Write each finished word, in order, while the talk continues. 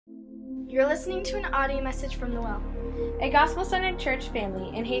You're listening to an audio message from The Well, a gospel-centered church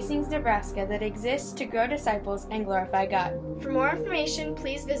family in Hastings, Nebraska that exists to grow disciples and glorify God. For more information,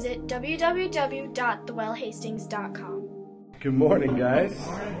 please visit www.thewellhastings.com. Good morning, guys.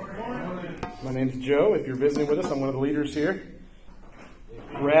 My name's Joe. If you're visiting with us, I'm one of the leaders here.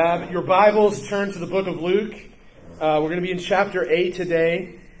 Grab your Bibles, turn to the book of Luke. We're going to be in chapter 8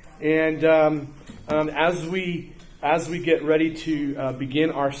 today. And as we get ready to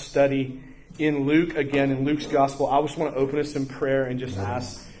begin our study in Luke, again, in Luke's gospel, I just want to open us in prayer and just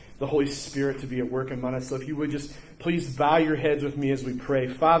ask the Holy Spirit to be at work among us. So if you would just please bow your heads with me as we pray.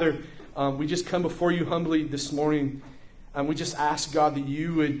 Father, we just come before you humbly this morning. And we just ask, God, that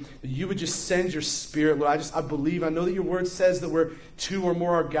you would just send your Spirit, Lord. I believe, I know that your word says that where two or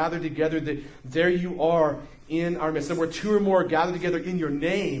more are gathered together, that there you are in our midst. And where two or more are gathered together in your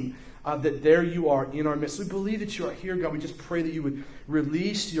name, that there you are in our midst. We believe that you are here, God. We just pray that you would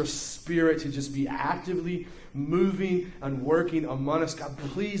release your Spirit to just be actively moving and working among us. God,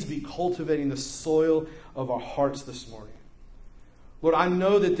 please be cultivating the soil of our hearts this morning. Lord, I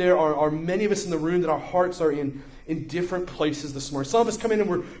know that there are many of us in the room that our hearts are in different places this morning. Some of us come in and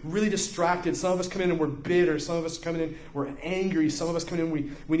we're really distracted. Some of us come in and we're bitter. Some of us come in and we're angry. Some of us come in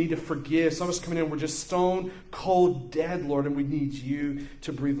and we need to forgive. Some of us come in and we're just stone cold dead, Lord, and we need you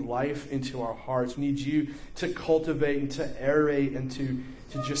to breathe life into our hearts. We need you to cultivate and to aerate and to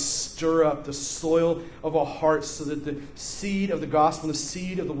just stir up the soil of our hearts so that the seed of the gospel, the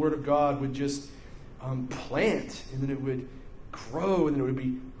seed of the word of God would just plant, and then it would grow, and then it would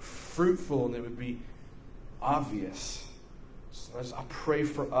be fruitful, and it would be obvious. So as I pray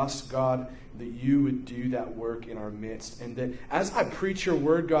for us, God, that you would do that work in our midst, and that as I preach your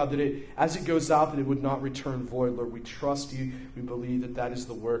word, God, that as it goes out, that it would not return void. Lord, we trust you. We believe that that is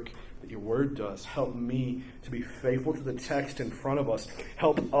the work that your word does. Help me to be faithful to the text in front of us.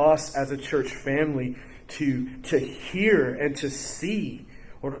 Help us as a church family to hear and to see,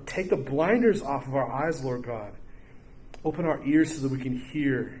 or to take the blinders off of our eyes, Lord God. Open our ears so that we can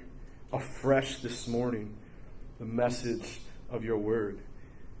hear afresh this morning the message of your word.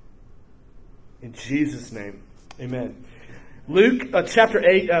 In Jesus' name, amen. Luke chapter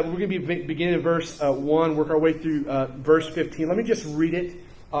 8, we're going to be beginning in verse 1, work our way through verse 15. Let me just read it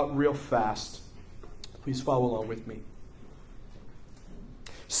real fast. Please follow along with me.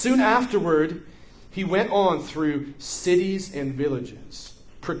 Soon afterward, he went on through cities and villages,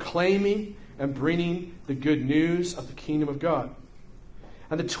 proclaiming and bringing the good news of the kingdom of God.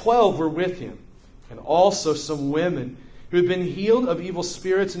 And the 12 were with him, and also some women who had been healed of evil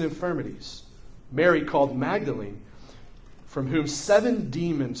spirits and infirmities. Mary called Magdalene, from whom 7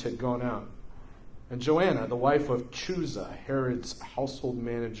 demons had gone out, and Joanna, the wife of Chuza, Herod's household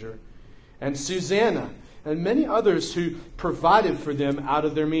manager, and Susanna, and many others who provided for them out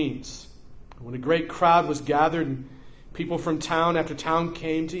of their means. When a great crowd was gathered, and people from town after town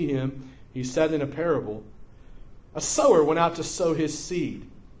came to him, he said in a parable, a sower went out to sow his seed,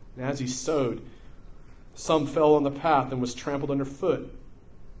 and as he sowed, some fell on the path and was trampled underfoot,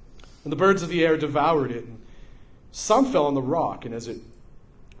 and the birds of the air devoured it. And some fell on the rock, and as it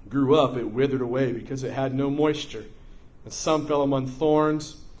grew up, it withered away because it had no moisture. And some fell among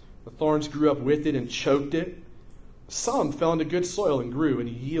thorns. The thorns grew up with it and choked it. Some fell into good soil and grew and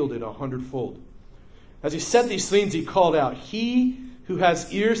yielded 100-fold. As he said these things, he called out, "He who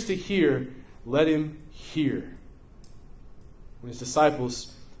has ears to hear, let him hear." When his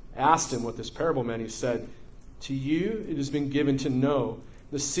disciples asked him what this parable meant, he said, "To you it has been given to know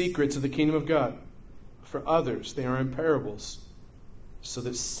the secrets of the kingdom of God. For others they are in parables, so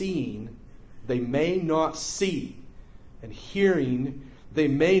that seeing they may not see, and hearing they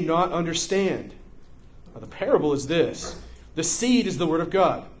may not understand." Now, the parable is this. The seed is the word of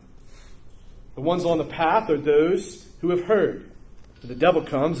God. The ones on the path are those who have heard. And the devil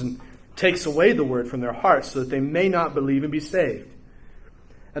comes and takes away the word from their hearts so that they may not believe and be saved.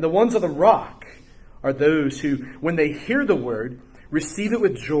 And the ones on the rock are those who, when they hear the word, receive it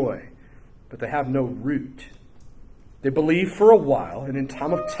with joy, but they have no root. They believe for a while, and in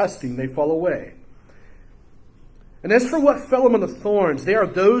time of testing they fall away. And as for what fell among the thorns, they are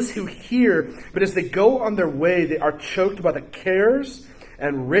those who hear, but as they go on their way, they are choked by the cares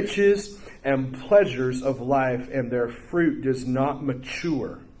and riches and pleasures of life, and their fruit does not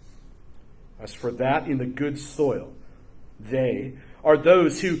mature. As for that in the good soil, they are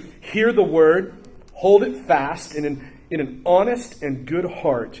those who hear the word, hold it fast in an honest and good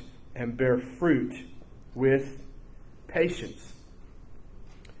heart, and bear fruit with patience.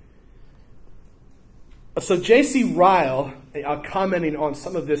 So J.C. Ryle, commenting on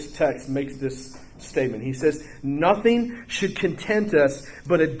some of this text, makes this statement. He says, "Nothing should content us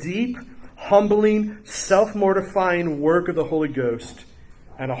but a deep humbling, self-mortifying work of the Holy Ghost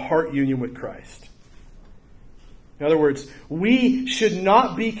and a heart union with Christ. In other words, we should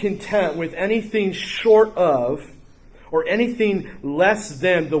not be content with anything short of or anything less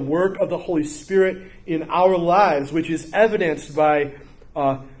than the work of the Holy Spirit in our lives, which is evidenced by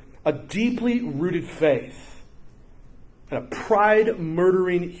a deeply rooted faith and a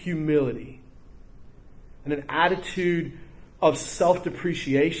pride-murdering humility and an attitude of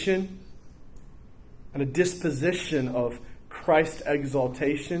self-depreciation and a disposition of Christ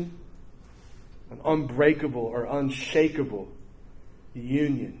exaltation, an unbreakable or unshakable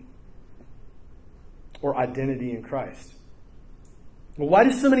union or identity in Christ. Well, why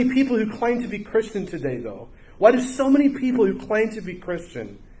do so many people who claim to be Christian today, though? Why do so many people who claim to be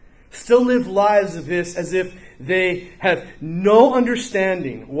Christian still live lives of this as if they have no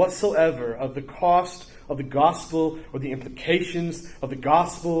understanding whatsoever of the cost of the gospel or the implications of the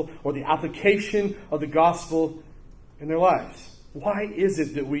gospel or the application of the gospel in their lives? Why is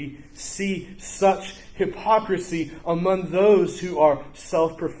it that we see such hypocrisy among those who are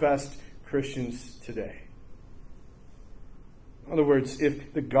self-professed Christians today? In other words,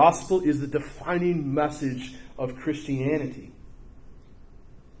 if the gospel is the defining message of Christianity,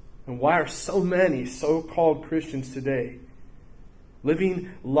 and why are so many so-called Christians today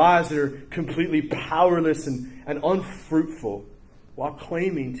living lives that are completely powerless and unfruitful while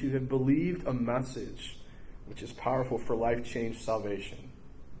claiming to have believed a message which is powerful for life change salvation?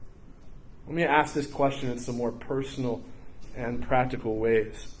 Let me ask this question in some more personal and practical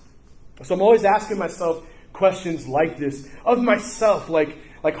ways. So I'm always asking myself questions like this of myself, like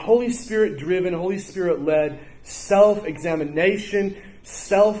Holy Spirit driven, Holy Spirit led self-examination,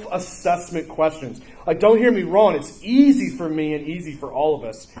 self-assessment questions. Like, don't hear me wrong. It's easy for me and easy for all of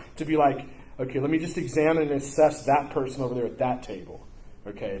us to be like, okay, let me just examine and assess that person over there at that table.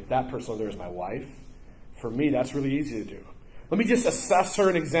 Okay, that person over there is my wife. For me, that's really easy to do. Let me just assess her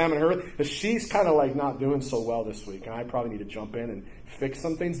and examine her because she's kind of like not doing so well this week, and I probably need to jump in and fix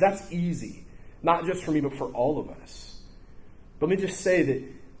some things. That's easy. Not just for me, but for all of us. But let me just say that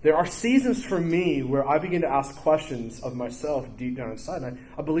there are seasons for me where I begin to ask questions of myself deep down inside. And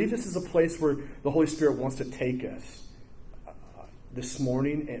I believe this is a place where the Holy Spirit wants to take us this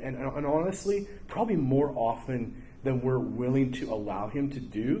morning. And honestly, probably more often than we're willing to allow Him to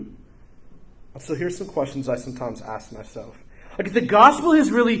do. So here's some questions I sometimes ask myself. Like, if the gospel has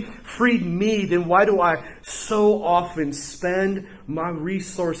really freed me, then why do I so often spend my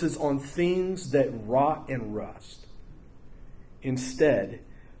resources on things that rot and rust instead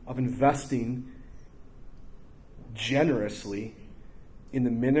of investing generously in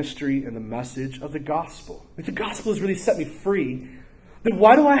the ministry and the message of the gospel? If the gospel has really set me free, then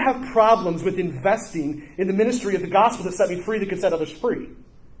why do I have problems with investing in the ministry of the gospel that set me free that could set others free?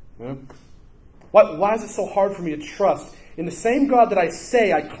 Yeah. Why is it so hard for me to trust in the same God that I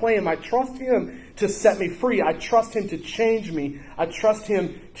say, I claim? I trust Him to set me free. I trust Him to change me. I trust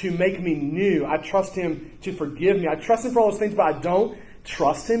Him to make me new. I trust Him to forgive me. I trust Him for all those things, but I don't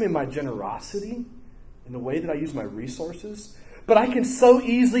trust Him in my generosity, in the way that I use my resources. But I can so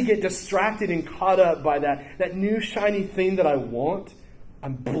easily get distracted and caught up by that new shiny thing that I want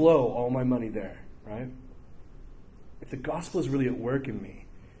and blow all my money there, right? If the gospel is really at work in me,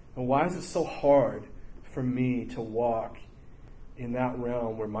 and why is it so hard for me to walk in that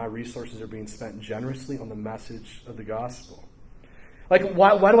realm where my resources are being spent generously on the message of the gospel? Like,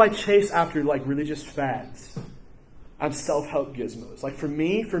 why do I chase after like religious fads and self-help gizmos? Like, for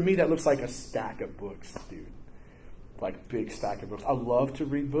me, that looks like a stack of books, dude. Like, big stack of books. I love to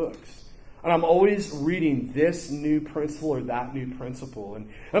read books. And I'm always reading this new principle or that new principle. And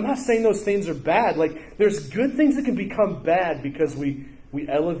I'm not saying those things are bad. Like, there's good things that can become bad because we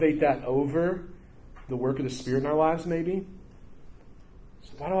elevate that over the work of the Spirit in our lives, maybe.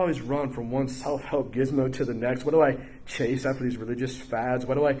 So why do I always run from one self-help gizmo to the next? Why do I chase after these religious fads?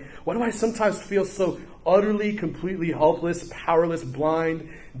 Why do I sometimes feel so utterly, completely helpless, powerless, blind,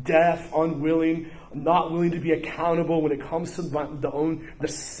 deaf, unwilling, not willing to be accountable when it comes to the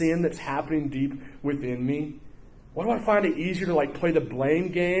sin that's happening deep within me? Why do I find it easier to like play the blame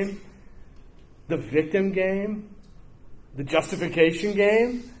game, the victim game, the justification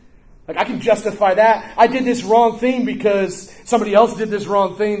game? Like, I can justify that. I did this wrong thing because somebody else did this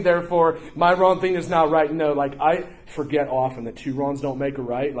wrong thing, therefore my wrong thing is not right. No, like, I forget often that two wrongs don't make a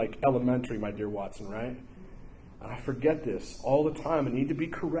right, like elementary, my dear Watson, right? And I forget this all the time. I need to be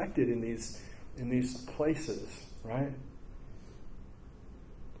corrected in these places, right?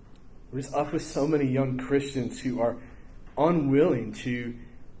 We're just up with so many young Christians who are unwilling to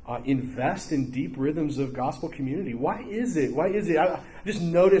invest in deep rhythms of gospel community. Why is it? just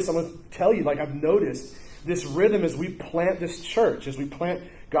noticed, I'm going to tell you, like I've noticed this rhythm as we plant this church, as we plant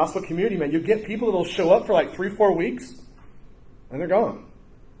Gospel Community, man. You get people that will show up for like 3-4 weeks, and they're gone.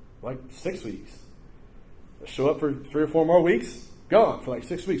 Like 6 weeks. They'll show up for 3 or 4 more weeks, gone for like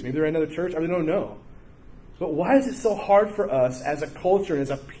 6 weeks. Maybe they're in another church. I really don't know. But why is it so hard for us as a culture and as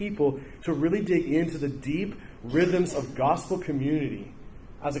a people to really dig into the deep rhythms of gospel community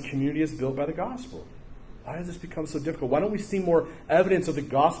as a community is built by the gospel? Why has this become so difficult? Why don't we see more evidence of the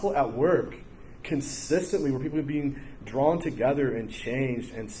gospel at work consistently, where people are being drawn together and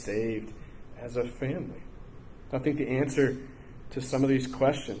changed and saved as a family? I think the answer to some of these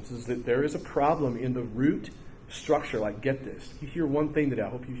questions is that there is a problem in the root structure. Like, get this. You hear one thing today. I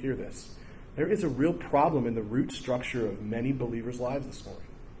hope you hear this. There is a real problem in the root structure of many believers' lives this morning,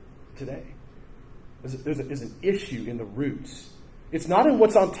 today. There's an issue in the roots. It's not in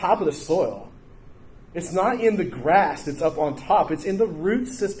what's on top of the soil. It's not in the grass that's up on top. It's in the root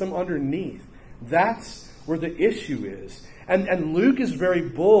system underneath. That's where the issue is. And Luke is very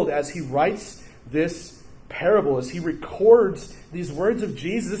bold as he writes this parable, as he records these words of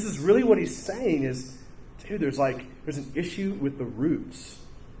Jesus. This is really what he's saying is, dude, there's an issue with the roots.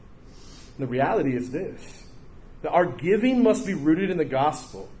 And the reality is this, that our giving must be rooted in the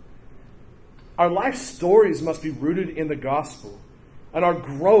gospel. Our life stories must be rooted in the gospel. And our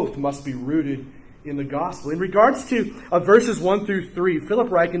growth must be rooted in the gospel. In regards to verses 1 through 3, Philip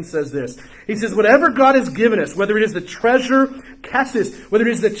Ryken says this. He says, whatever God has given us, whether it is the treasure, catch this, whether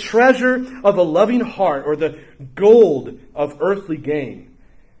it is the treasure of a loving heart or the gold of earthly gain,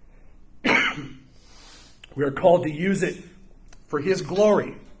 we are called to use it for His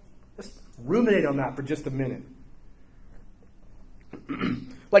glory. Let's ruminate on that for just a minute.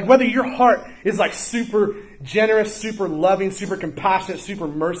 Like whether your heart is like super generous, super loving, super compassionate, super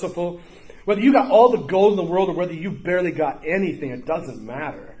merciful, whether you got all the gold in the world or whether you barely got anything, it doesn't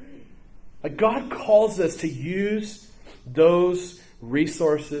matter. Like God calls us to use those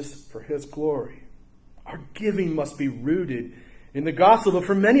resources for His glory. Our giving must be rooted in the gospel. But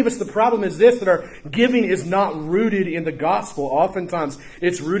for many of us, the problem is this, that our giving is not rooted in the gospel. Oftentimes,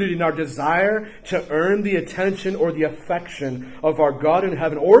 it's rooted in our desire to earn the attention or the affection of our God in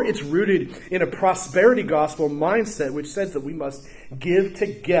heaven. Or it's rooted in a prosperity gospel mindset, which says that we must give to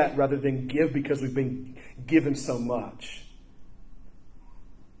get rather than give because we've been given so much.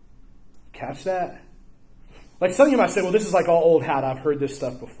 Catch that? Like some of you might say, well, this is like all old hat. I've heard this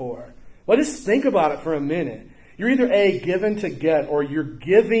stuff before. Well, just think about it for a minute. You're either A, given to get, or you're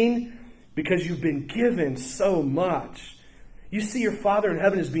giving because you've been given so much. You see your Father in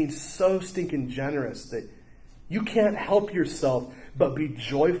heaven as being so stinking generous that you can't help yourself but be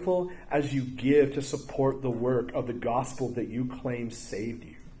joyful as you give to support the work of the gospel that you claim saved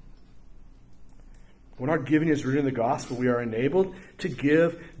you. When our giving is rooted in the gospel, we are enabled to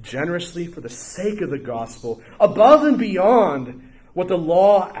give generously for the sake of the gospel, above and beyond what the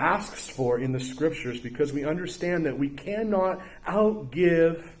law asks for in the scriptures, because we understand that we cannot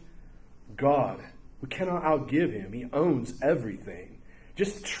outgive God. We cannot outgive Him. He owns everything.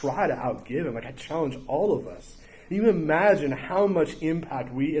 Just try to outgive Him. Like I challenge all of us. You imagine how much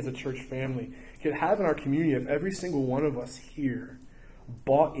impact we as a church family could have in our community if every single one of us here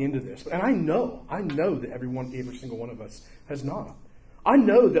bought into this. And I know that every single one of us has not. I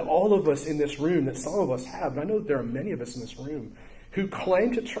know that all of us in this room, that some of us have, and I know that there are many of us in this room who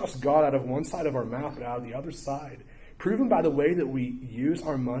claim to trust God out of one side of our mouth and out of the other side, proven by the way that we use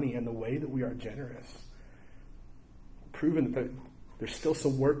our money and the way that we are generous. Proven that there's still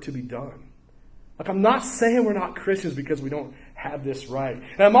some work to be done. Like, I'm not saying we're not Christians because we don't have this right.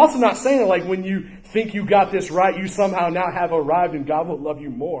 And I'm also not saying that, like, when you think you got this right, you somehow now have arrived and God will love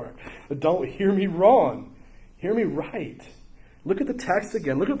you more. But don't hear me wrong. Hear me right. Look at the text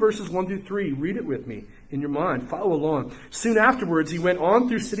again. Look at verses 1 through 3. Read it with me in your mind. Follow along. Soon afterwards, He went on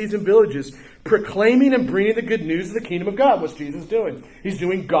through cities and villages, proclaiming and bringing the good news of the kingdom of God. What's Jesus doing? He's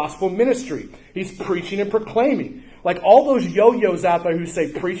doing gospel ministry. He's preaching and proclaiming. Like all those yo-yos out there who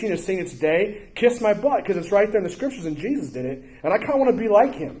say preaching is seen its day, kiss my butt, because it's right there in the scriptures and Jesus did it. And I kind of want to be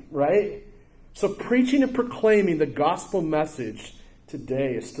like Him, right? So preaching and proclaiming the gospel message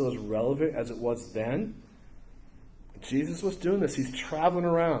today is still as relevant as it was then. Jesus was doing this. He's traveling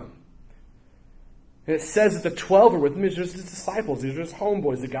around. And it says that the 12 are with Him. These are His disciples. These are His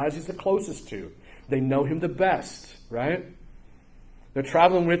homeboys, the guys He's the closest to. They know Him the best, right? They're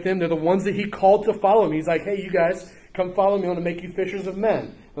traveling with Him. They're the ones that He called to follow Him. He's like, hey, you guys, come follow me. I want to make you fishers of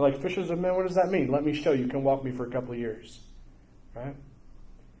men. They're like, fishers of men? What does that mean? Let me show you. Come walk me for a couple of years. Right?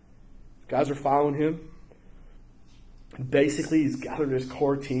 Guys are following Him. Basically, He's gathered His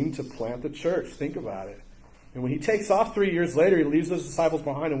core team to plant the church. Think about it. And when he takes off 3 years later, he leaves those disciples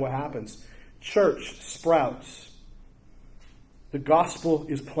behind, and what happens? Church sprouts. The gospel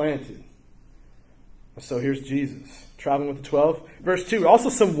is planted. So here's Jesus traveling with the 12. Verse 2, also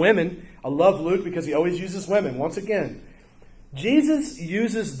some women. I love Luke because he always uses women. Once again, Jesus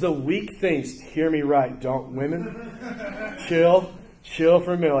uses the weak things. Hear me right, don't women? Chill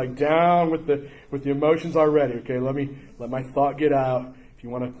for a minute. Like down with the emotions already. Okay, let my thought get out. If you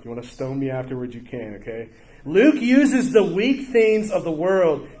want to stone me afterwards, you can. Okay. Luke uses the weak things of the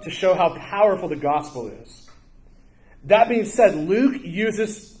world to show how powerful the gospel is. That being said, Luke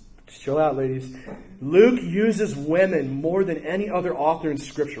uses, chill out ladies, Luke uses women more than any other author in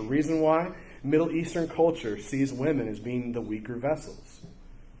Scripture. Reason why? Middle Eastern culture sees women as being the weaker vessels.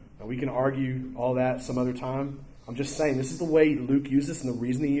 Now, we can argue all that some other time. I'm just saying this is the way Luke uses and the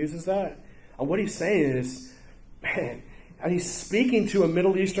reason he uses that. And what he's saying is, man, and he's speaking to a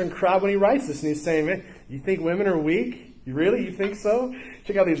Middle Eastern crowd when he writes this. And he's saying, man, you think women are weak? You think so?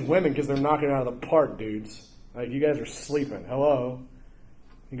 Check out these women because they're knocking it out of the park, dudes. Like, you guys are sleeping. Hello.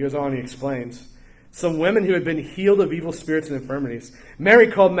 He goes on and he explains. Some women who had been healed of evil spirits and infirmities.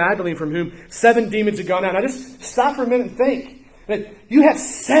 Mary called Magdalene, from whom 7 demons had gone out. Now just stop for a minute and think. That you have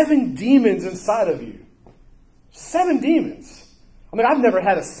 7 demons inside of you. 7 demons. I mean, I've never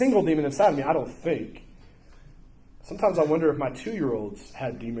had a single demon inside of me, I don't think. Sometimes I wonder if my 2-year-olds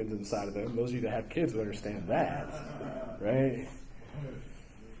had demons inside of them. Those of you that have kids would understand that. Right?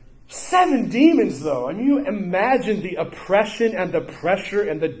 7 demons, though. I mean, you imagine the oppression and the pressure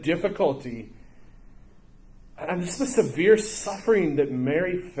and the difficulty and just the severe suffering that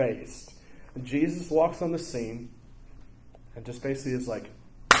Mary faced. And Jesus walks on the scene and just basically is like,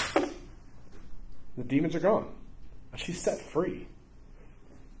 the demons are gone. She's set free.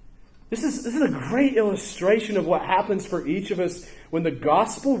 This is a great illustration of what happens for each of us when the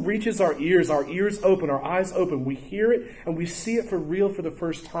gospel reaches our ears open, our eyes open. We hear it and we see it for real for the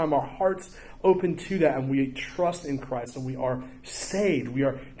first time. Our hearts open to that and we trust in Christ and we are saved. We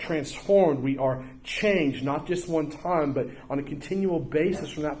are transformed. We are changed, not just one time, but on a continual basis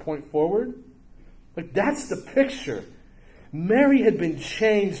from that point forward. Like, that's the picture. Mary had been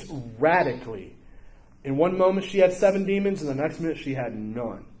changed radically. In one moment she had 7 demons, and the next minute she had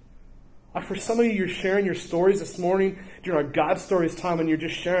none. Like, for some of you, you're sharing your stories this morning during our God Stories time, and you're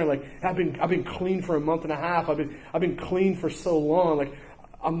just sharing, like, I've been clean for a month and a half. I've been clean for so long. Like,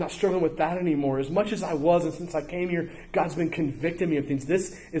 I'm not struggling with that anymore. As much as I was, and since I came here, God's been convicting me of things.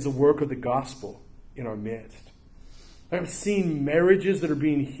 This is a work of the gospel in our midst. I'm seeing marriages that are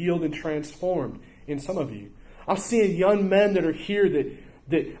being healed and transformed in some of you. I'm seeing young men that are here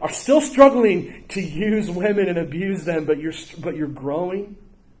that are still struggling to use women and abuse them, but you're growing.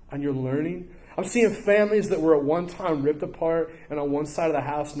 And you're learning. I'm seeing families that were at one time ripped apart and on one side of the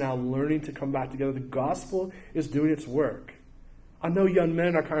house now learning to come back together. The gospel is doing its work. I know young men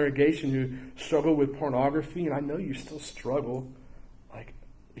in our congregation who struggle with pornography, and I know you still struggle. Like,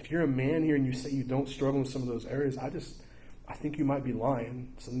 if you're a man here and you say you don't struggle in some of those areas, I think you might be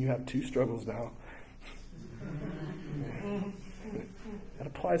lying. Some of you have 2 struggles now. That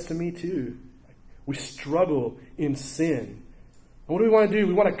applies to me too. We struggle in sin. And what do we want to do?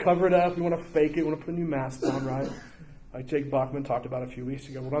 We want to cover it up. We want to fake it. We want to put a new mask on, right? Like Jake Bachman talked about a few weeks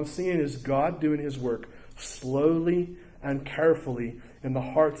ago. What I'm seeing is God doing his work slowly and carefully in the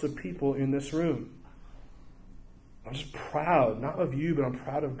hearts of people in this room. I'm just proud, not of you, but I'm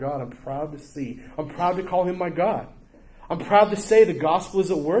proud of God. I'm proud to see. I'm proud to call him my God. I'm proud to say the gospel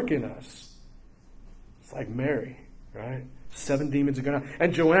is at work in us. It's like Mary, right? 7 demons are going out.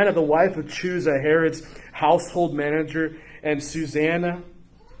 And Joanna, the wife of Chusa, Herod's household manager, and Susanna,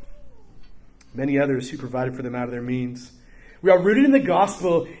 many others who provided for them out of their means. We are rooted in the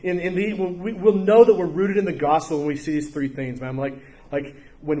gospel. We'll know that we're rooted in the gospel when we see these 3 things, man. Like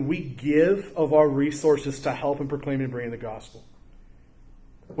when we give of our resources to help and proclaim and bring the gospel.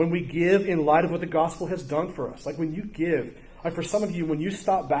 When we give in light of what the gospel has done for us. Like when you give. Like for some of you, when you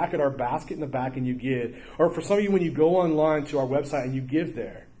stop back at our basket in the back and you give. Or for some of you, when you go online to our website and you give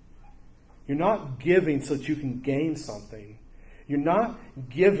there. You're not giving so that you can gain something. You're not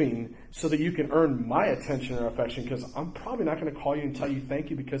giving so that you can earn my attention or affection, because I'm probably not going to call you and tell you thank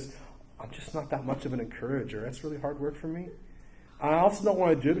you because I'm just not that much of an encourager. That's really hard work for me. I also don't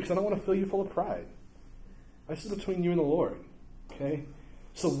want to do it because I don't want to fill you full of pride. This is between you and the Lord. Okay?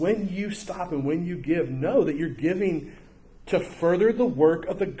 So when you stop and when you give, know that you're giving to further the work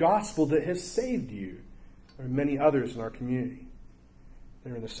of the gospel that has saved you. There are many others in our community.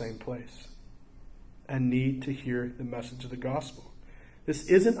 They're in the same place and need to hear the message of the gospel. This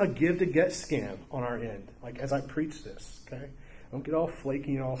isn't a give-to-get scam on our end, like as I preach this, okay? Don't get all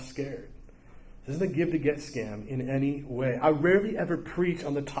flaky and all scared. This isn't a give to get scam in any way. I rarely ever preach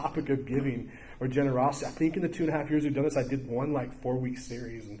on the topic of giving or generosity. I think in the 2.5 years we've done this, I did one 4-week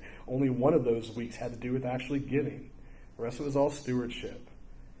series, and only one of those weeks had to do with actually giving. The rest of it was all stewardship.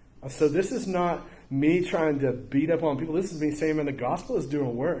 And so this is not me trying to beat up on people. This is me saying, man, the gospel is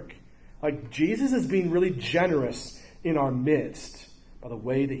doing work. Jesus is being really generous in our midst by the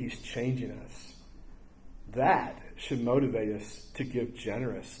way that he's changing us. That should motivate us to give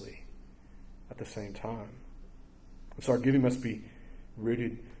generously at the same time. So our giving must be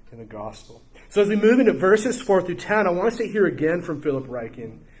rooted in the gospel. So as we move into verses 4 through 10, I want us to hear again from Philip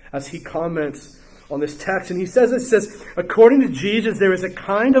Ryken as he comments on this text. And he says, according to Jesus, there is a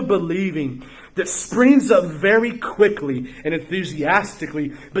kind of believing that springs up very quickly and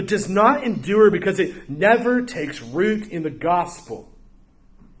enthusiastically, but does not endure because it never takes root in the gospel.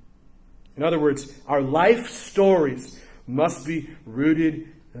 In other words, our life stories must be rooted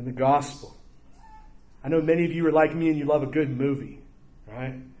in the gospel. I know many of you are like me and you love a good movie,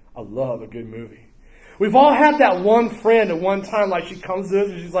 right? I love a good movie. We've all had that one friend at one time, she comes to us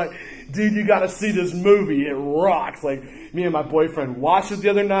and she's like, dude, you got to see this movie. It rocks. Me and my boyfriend watched it the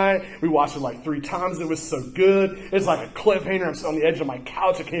other night. We watched it 3 times. It was so good. It's like a cliffhanger. I'm on the edge of my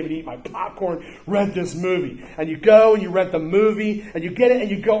couch. I can't even eat my popcorn. Rent this movie. And you go and you rent the movie and you get it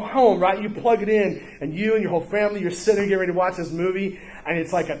and you go home, right? You plug it in and you and your whole family, you're sitting getting ready to watch this movie and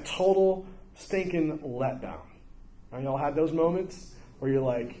it's like a total stinking letdown. Right? Y'all had those moments where you're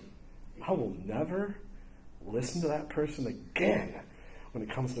like, I will never listen to that person again when it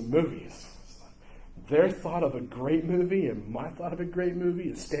comes to movies. Their thought of a great movie and my thought of a great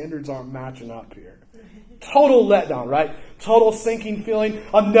movie, the standards aren't matching up here. Total letdown, right? Total sinking feeling.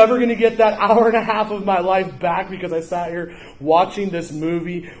 I'm never going to get that hour and a half of my life back because I sat here watching this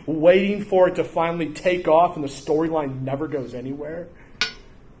movie, waiting for it to finally take off and the storyline never goes anywhere.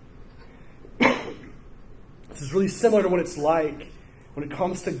 This is really similar to what it's like when it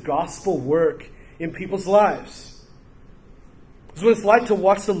comes to gospel work in people's lives. This is what it's like to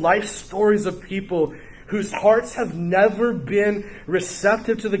watch the life stories of people whose hearts have never been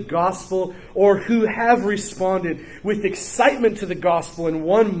receptive to the gospel or who have responded with excitement to the gospel in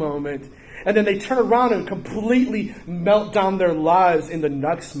one moment and then they turn around and completely melt down their lives in the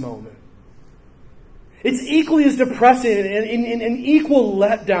next moment. It's equally as depressing and an equal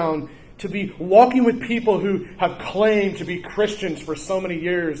letdown to be walking with people who have claimed to be Christians for so many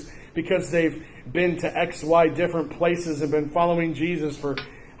years because they've been to X, Y different places and been following Jesus for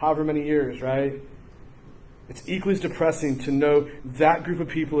however many years, right? It's equally as depressing to know that group of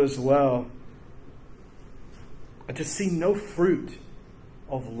people as well and to see no fruit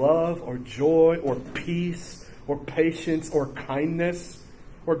of love or joy or peace or patience or kindness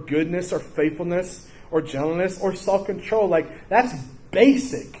or goodness or faithfulness or gentleness or self-control. That's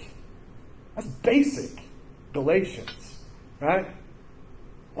basic. That's basic Galatians, right?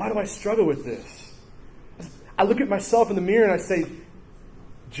 Why do I struggle with this? I look at myself in the mirror and I say,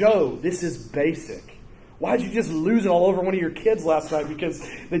 Joe, this is basic. Why did you just lose it all over one of your kids last night because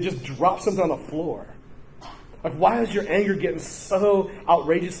they just dropped something on the floor? Why is your anger getting so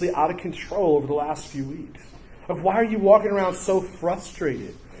outrageously out of control over the last few weeks? Why are you walking around so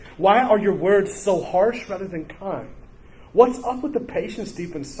frustrated? Why are your words so harsh rather than kind? What's up with the patience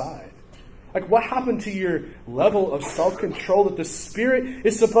deep inside? What happened to your level of self-control that the Spirit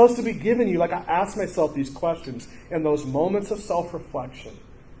is supposed to be giving you? I ask myself these questions in those moments of self-reflection.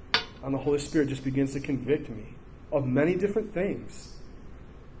 And the Holy Spirit just begins to convict me of many different things.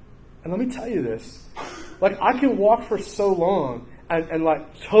 And let me tell you this. I can walk for so long and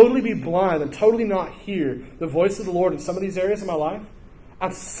totally be blind and totally not hear the voice of the Lord in some of these areas of my life.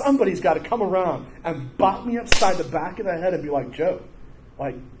 And somebody's got to come around and bop me upside the back of the head and be like, Joe,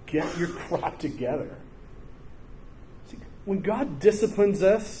 get your crap together. See, when God disciplines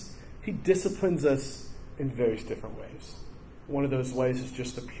us, He disciplines us in various different ways. One of those ways is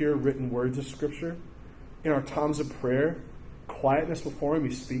just the pure written words of Scripture. In our times of prayer, quietness before Him,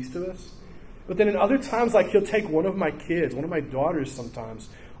 He speaks to us. But then in other times, He'll take one of my kids, one of my daughters sometimes,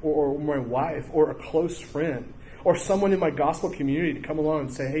 or my wife, or a close friend, or someone in my gospel community to come along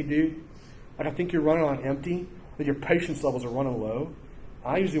and say, hey, dude, I think you're running on empty, that your patience levels are running low.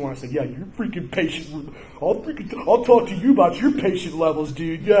 I usually want to say, yeah, you're freaking patient. I'll talk to you about your patient levels,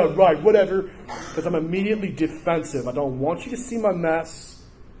 dude. Yeah, right, whatever. Because I'm immediately defensive. I don't want you to see my mess.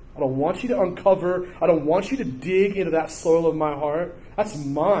 I don't want you to uncover. I don't want you to dig into that soil of my heart. That's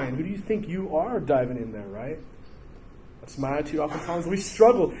mine. Who do you think you are diving in there, right? That's my attitude oftentimes. We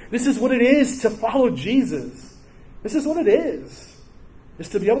struggle. This is what it is to follow Jesus. This is what it is. is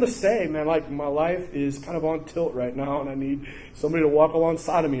to be able to say, man, like, my life is kind of on tilt right now, and I need somebody to walk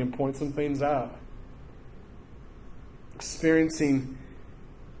alongside of me and point some things out. Experiencing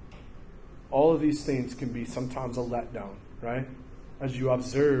all of these things can be sometimes a letdown, right? As you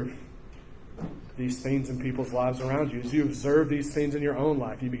observe these things in people's lives around you, as you observe these things in your own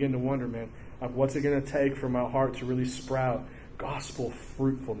life, you begin to wonder, man, like, what's it going to take for my heart to really sprout gospel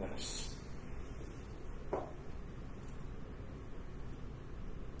fruitfulness?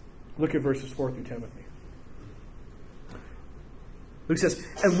 Look at verses 4 through 10 with me. Luke says,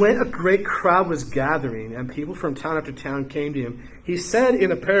 and when a great crowd was gathering and people from town after town came to him, he said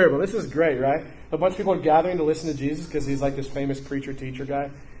in a parable, this is great, right? A bunch of people are gathering to listen to Jesus because he's like this famous preacher, teacher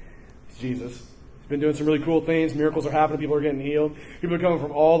guy. It's Jesus. He's been doing some really cool things. Miracles are happening. People are getting healed. People are coming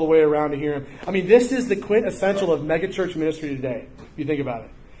from all the way around to hear him. I mean, this is the quintessential of megachurch ministry today, if you think about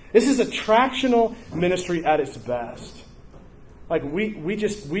it. This is attractional ministry at its best. Like, we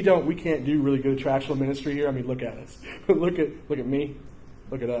can't do really good attractional ministry here. I mean, look at us. look at me.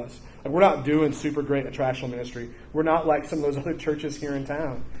 Look at us. Like, we're not doing super great attractional ministry. We're not like some of those other churches here in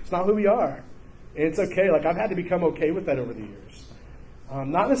town. It's not who we are. And it's okay. Like, I've had to become okay with that over the years.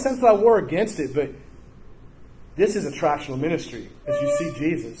 Not in the sense that I war against it, but this is attractional ministry as you see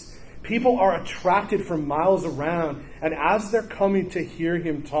Jesus. People are attracted from miles around, and as they're coming to hear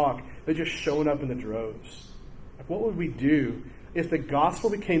him talk, they're just showing up in the droves. Like, what would we do if the gospel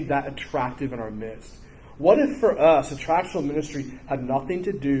became that attractive in our midst? What if for us, attractional ministry had nothing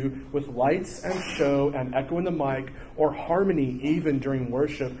to do with lights and show and echo in the mic or harmony even during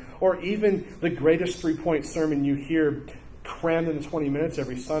worship or even the greatest three-point sermon you hear crammed into 20 minutes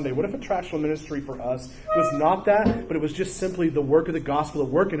every Sunday? What if attractional ministry for us was not that, but it was just simply the work of the gospel at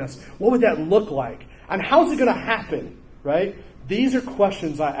work in us? What would that look like? And how's it going to happen, right? These are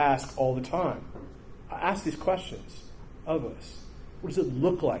questions I ask all the time. I ask these questions of us. What does it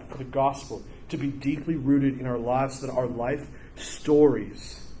look like for the gospel to be deeply rooted in our lives so that our life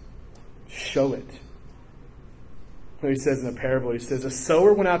stories show it? He says in a parable, he says, a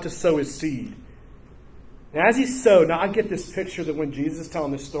sower went out to sow his seed. And as he sowed, now I get this picture that when Jesus is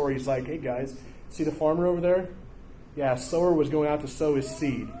telling this story, he's like, hey guys, see the farmer over there? Yeah, a sower was going out to sow his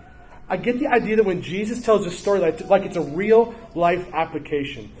seed. I get the idea that when Jesus tells this story, like it's a real life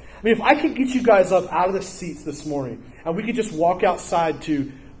application. I mean, if I could get you guys up out of the seats this morning and we could just walk outside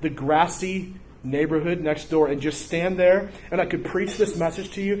to the grassy neighborhood next door and just stand there and I could preach this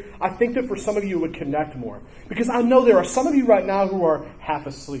message to you, I think that for some of you it would connect more. Because I know there are some of you right now who are half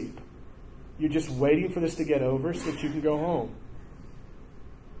asleep. You're just waiting for this to get over so that you can go home.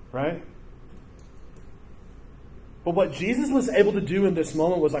 Right? But what Jesus was able to do in this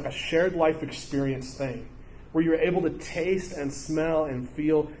moment was like a shared life experience thing, where you're able to taste and smell and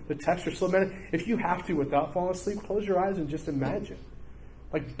feel the texture. So, man, if you have to without falling asleep, close your eyes and just imagine.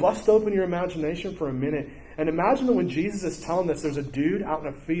 Like, bust open your imagination for a minute and imagine that when Jesus is telling us there's a dude out in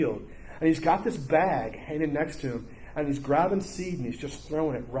a field and he's got this bag hanging next to him and he's grabbing seed and he's just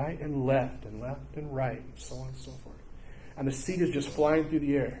throwing it right and left and right and so on and so forth. And the seed is just flying through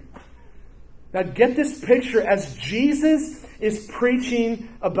the air. Now get this picture as Jesus is preaching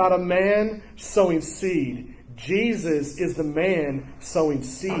about a man sowing seed. Jesus is the man sowing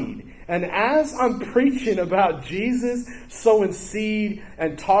seed. And as I'm preaching about Jesus sowing seed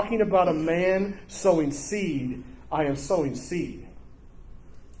and talking about a man sowing seed, I am sowing seed.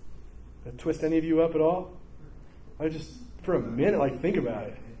 Did that twist any of you up at all? I just, for a minute, think about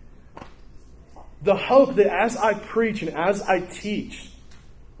it. The hope that as I preach and as I teach,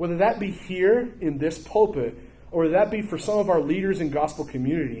 whether that be here in this pulpit, or whether that be for some of our leaders in gospel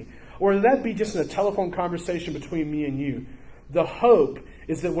community, or whether that be just in a telephone conversation between me and you, the hope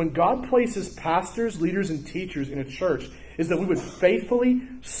is that when God places pastors, leaders, and teachers in a church, is that we would faithfully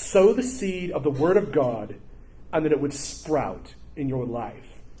sow the seed of the Word of God, and that it would sprout in your life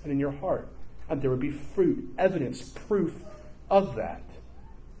and in your heart. And there would be fruit, evidence, proof of that.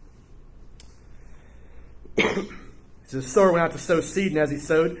 The sower went out to sow seed, and as he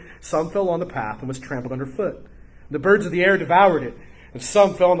sowed, some fell on the path and was trampled underfoot. The birds of the air devoured it, and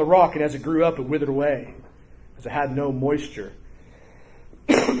some fell on the rock, and as it grew up, it withered away, as it had no moisture.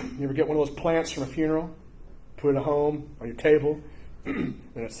 You ever get one of those plants from a funeral, put it at home on your table, and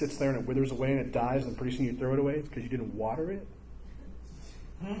it sits there and it withers away and it dies, and pretty soon you throw it away? It's because you didn't water it.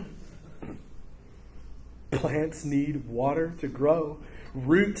 Plants need water to grow.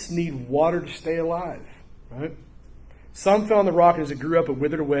 Roots need water to stay alive, right? Some fell on the rock, and as it grew up, it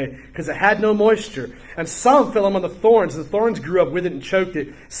withered away because it had no moisture. And some fell among the thorns, and the thorns grew up with it and choked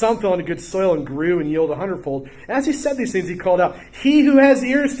it. Some fell into good soil and grew and yielded 100-fold. And as he said these things, he called out, "He who has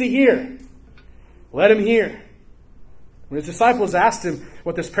ears to hear, let him hear." When his disciples asked him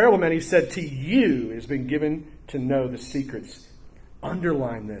what this parable meant, he said, to you it has been given to know the secrets.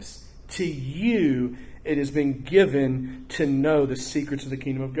 Underline this. To you it has been given to know the secrets of the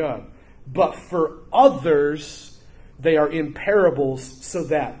kingdom of God. But for others, they are in parables so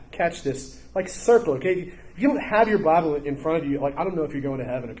that, catch this, like circle, okay? If you don't have your Bible in front of you, like, I don't know if you're going to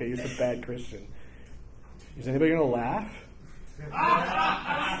heaven, okay? You're just a bad Christian. Is anybody going to laugh?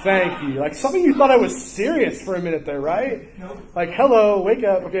 Thank you. Like, some of you thought I was serious for a minute there, right? Nope. Like, hello, wake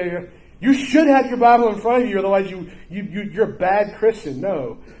up. Okay, you should have your Bible in front of you, otherwise you're a bad Christian.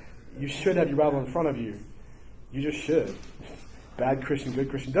 No, you should have your Bible in front of you. You just should. Bad Christian,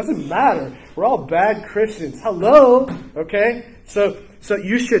 good Christian. Doesn't matter. We're all bad Christians. Hello, okay? So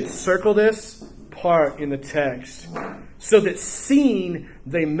you should circle this part in the text so that seeing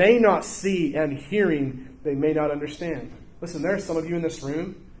they may not see and hearing they may not understand. Listen, there are some of you in this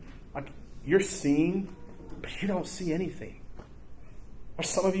room, like, you're seeing, but you don't see anything. Or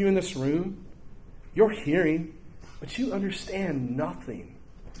some of you in this room, you're hearing, but you understand nothing.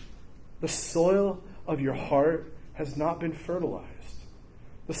 The soil of your heart has not been fertilized.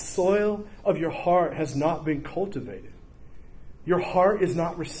 The soil of your heart has not been cultivated. Your heart is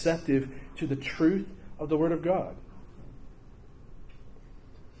not receptive to the truth of the Word of God.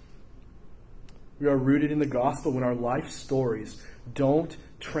 We are rooted in the gospel when our life stories don't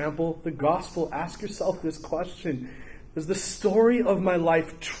trample the gospel. Ask yourself this question. Does the story of my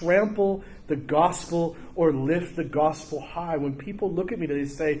life trample the gospel or lift the gospel high? When people look at me, they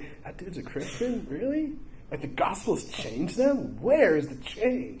say, that dude's a Christian? Really? Like, the gospel has changed them? Where is the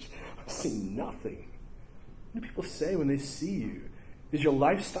change? I've seen nothing. What do people say when they see you? Is your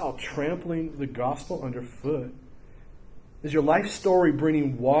lifestyle trampling the gospel underfoot? Is your life story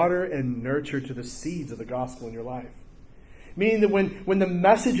bringing water and nurture to the seeds of the gospel in your life? Meaning that when the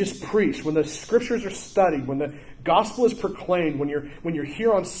message is preached, when the scriptures are studied, when the gospel is proclaimed, when you're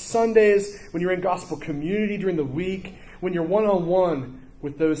here on Sundays, when you're in gospel community during the week, when you're one-on-one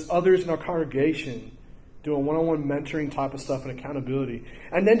with those others in our congregation, doing one-on-one mentoring type of stuff and accountability.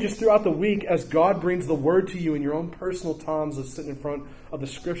 And then just throughout the week, as God brings the word to you in your own personal times of sitting in front of the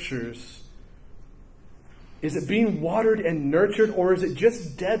scriptures, is it being watered and nurtured, or is it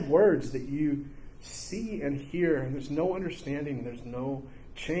just dead words that you see and hear, and there's no understanding and there's no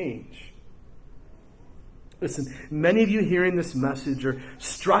change? Listen, many of you hearing this message are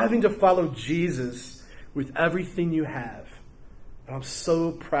striving to follow Jesus with everything you have. And I'm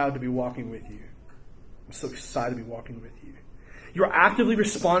so proud to be walking with you. I'm so excited to be walking with you. You're actively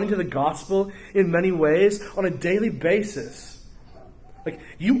responding to the gospel in many ways on a daily basis. Like,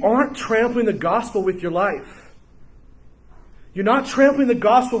 you aren't trampling the gospel with your life. You're not trampling the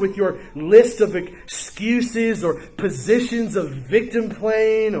gospel with your list of excuses or positions of victim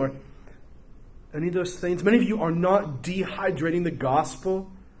playing or any of those things. Many of you are not dehydrating the gospel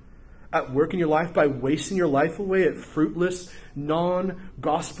at work in your life by wasting your life away at fruitless,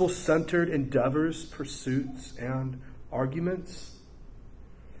 non-gospel-centered endeavors, pursuits, and arguments.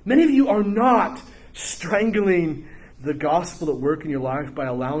 Many of you are not strangling the gospel at work in your life by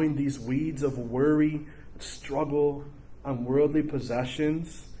allowing these weeds of worry, struggle, and worldly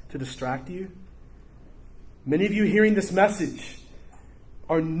possessions to distract you. Many of you hearing this message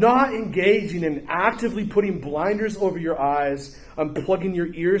are not engaging in actively putting blinders over your eyes and plugging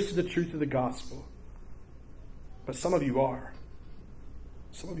your ears to the truth of the gospel. But some of you are.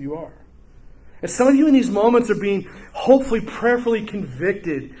 Some of you are. And some of you in these moments are being hopefully prayerfully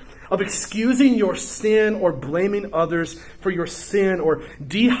convicted of excusing your sin or blaming others for your sin or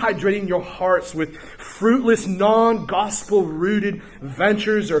dehydrating your hearts with fruitless, non-gospel rooted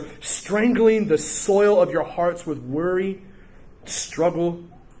ventures or strangling the soil of your hearts with worry, struggle,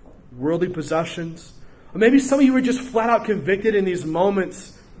 worldly possessions. Or maybe some of you are just flat out convicted in these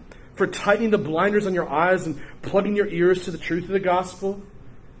moments for tightening the blinders on your eyes and plugging your ears to the truth of the gospel.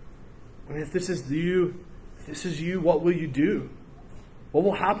 I mean, if this is you, what will you do? What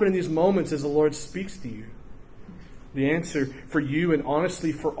will happen in these moments as the Lord speaks to you? The answer for you, and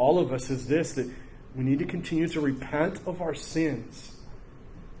honestly for all of us, is this: that we need to continue to repent of our sins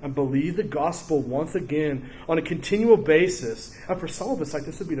and believe the gospel once again on a continual basis. And for some of us, like,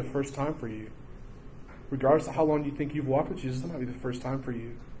 this would be the first time for you. Regardless of how long you think you've walked with Jesus, it might be the first time for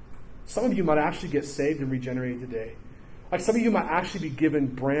you. Some of you might actually get saved and regenerated today. Like, some of you might actually be given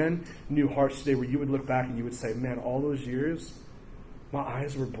brand new hearts today where you would look back and you would say, man, all those years, my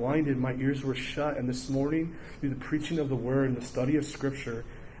eyes were blinded, my ears were shut, and this morning, through the preaching of the Word and the study of Scripture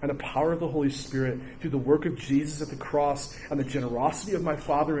and the power of the Holy Spirit, through the work of Jesus at the cross and the generosity of my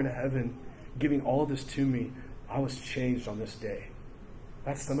Father in heaven, giving all of this to me, I was changed on this day.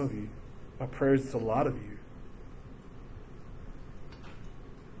 That's some of you. My prayer is it's a lot of you.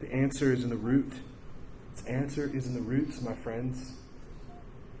 The answer is in the root. Its answer is in the roots, my friends.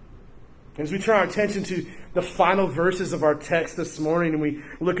 As we turn our attention to the final verses of our text this morning, and we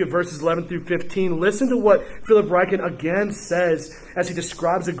look at verses 11 through 15, listen to what Philip Ryken again says as he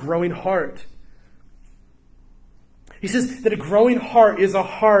describes a growing heart. He says that a growing heart is a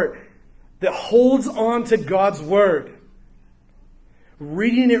heart that holds on to God's word,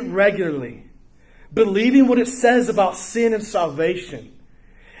 reading it regularly, believing what it says about sin and salvation,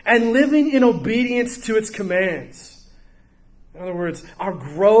 and living in obedience to its commands. In other words, our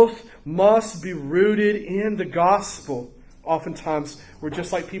growth must be rooted in the gospel. Oftentimes, we're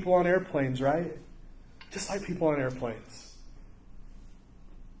just like people on airplanes, right? Just like people on airplanes.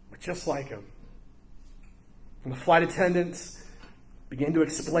 We're just like them. When the flight attendants begin to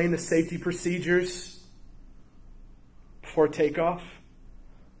explain the safety procedures before takeoff.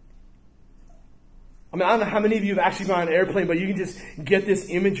 I mean, I don't know how many of you have actually been on an airplane, but you can just get this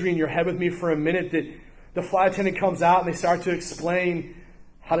imagery in your head with me for a minute that the flight attendant comes out and they start to explain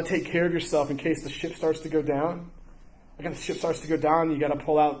how to take care of yourself in case the ship starts to go down. Like if the ship starts to go down, you got to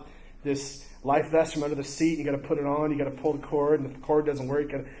pull out this life vest from under the seat. You got to put it on. You got to pull the cord, and if the cord doesn't work, you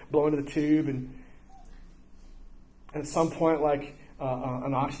got to blow into the tube. And at some point, like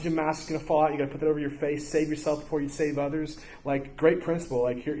an oxygen mask is going to fall out. You got to put that over your face. Save yourself before you save others. Like, great principle.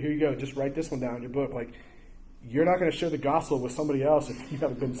 Like, here you go. Just write this one down in your book. Like, you're not going to share the gospel with somebody else if you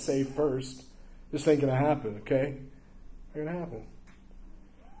haven't been saved first. This ain't going to happen, okay? Not going to happen.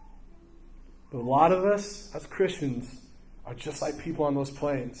 But a lot of us, as Christians, are just like people on those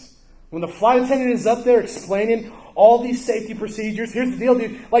planes. When the flight attendant is up there explaining all these safety procedures, here's the deal,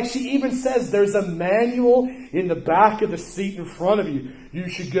 dude. Like she even says, there's a manual in the back of the seat in front of you. You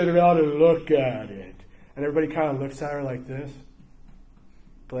should get it out and look at it. And everybody kind of looks at her like this.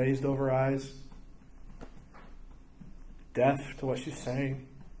 Glazed over eyes. Deaf to what she's saying.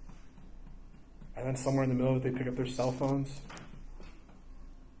 And then somewhere in the middle, they pick up their cell phones.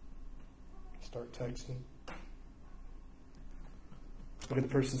 Start texting. Look at the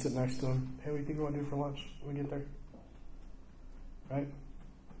person sitting next to them. Hey, what do you think we want to do for lunch when we get there? Right?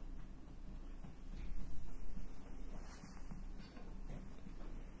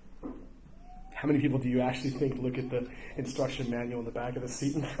 How many people do you actually think look at the instruction manual in the back of the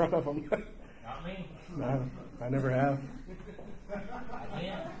seat in front of them? Not me. No, I never have.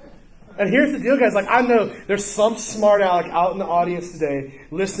 Yeah. And here's the deal, guys. Like, I know there's some smart aleck out in the audience today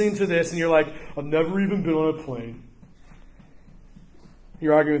listening to this, and you're like, I've never even been on a plane.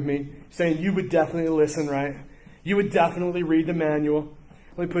 You're arguing with me, saying you would definitely listen, right? You would definitely read the manual.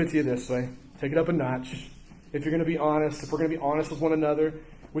 Let me put it to you this way. Take it up a notch. If you're going to be honest, if we're going to be honest with one another,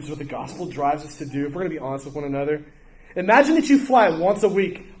 which is what the gospel drives us to do, if we're going to be honest with one another, imagine that you fly once a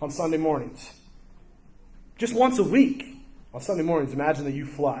week on Sunday mornings. Just once a week on Sunday mornings, imagine that you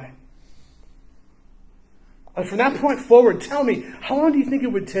fly. And from that point forward, tell me, how long do you think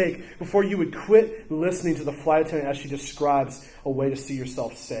it would take before you would quit listening to the flight attendant as she describes a way to see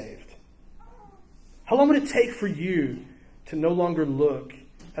yourself saved? How long would it take for you to no longer look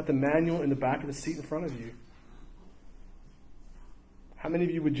at the manual in the back of the seat in front of you? How many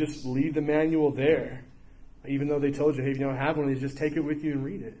of you would just leave the manual there, even though they told you, hey, if you don't have one, just take it with you and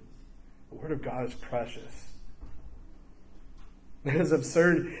read it? The Word of God is precious. As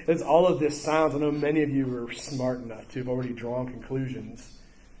absurd as all of this sounds, I know many of you are smart enough to have already drawn conclusions.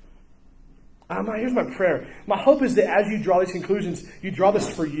 Here's my prayer. My hope is that as you draw these conclusions, you draw this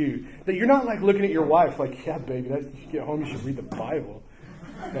for you. That you're not like looking at your wife like, yeah, baby, you get home, you should read the Bible.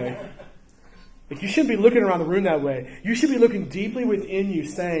 Okay? Like, you shouldn't be looking around the room that way. You should be looking deeply within you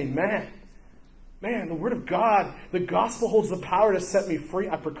saying, man, the Word of God, the gospel holds the power to set me free.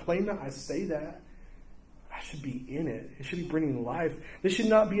 I proclaim that. I say that. I should be in it. It should be bringing life. This should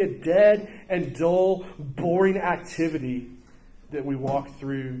not be a dead and dull, boring activity that we walk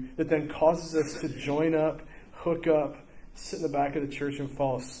through that then causes us to join up, hook up, sit in the back of the church and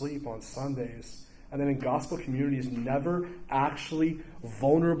fall asleep on Sundays. And then in gospel communities, never actually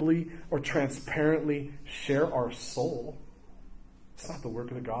vulnerably or transparently share our soul. It's not the work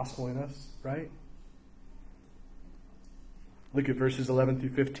of the gospel in us, right? Look at verses 11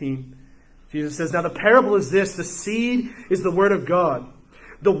 through 15. Jesus says, now the parable is this, the seed is the word of God.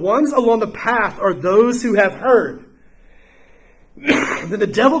 The ones along the path are those who have heard. Then the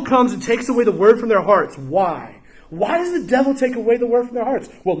devil comes and takes away the word from their hearts. Why? Why does the devil take away the word from their hearts?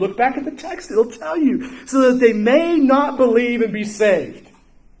 Well, look back at the text. It'll tell you. So that they may not believe and be saved.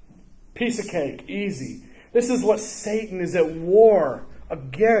 Piece of cake. Easy. This is what Satan is at war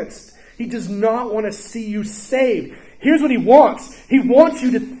against. He does not want to see you saved. Here's what he wants. He wants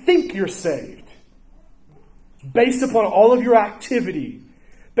you to think you're saved. Based upon all of your activity.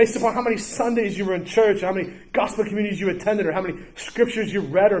 based upon how many Sundays you were in church, or how many gospel communities you attended, or how many scriptures you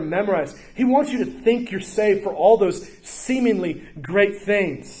read or memorized. He wants you to think you're saved for all those seemingly great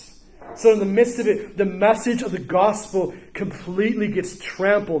things. So in the midst of it, the message of the gospel completely gets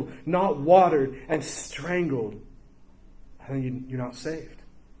trampled, not watered, and strangled. And then you're not saved.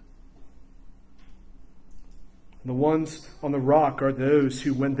 And the ones on the rock are those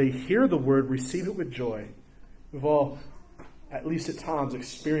who, when they hear the word, receive it with joy. We've all, at least at times,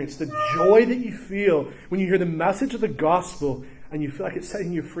 experienced the joy that you feel when you hear the message of the gospel and you feel like it's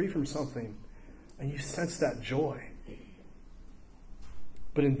setting you free from something. And you sense that joy.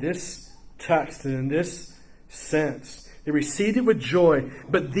 But in this text and in this sense, they received it with joy,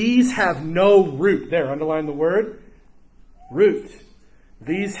 but these have no root. There, underline the word, root.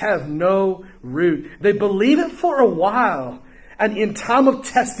 These have no root. They believe it for a while, and in time of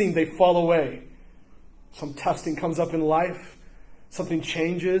testing, they fall away. Some testing comes up in life. Something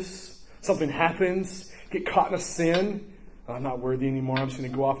changes. Something happens. Get caught in a sin. I'm not worthy anymore. I'm just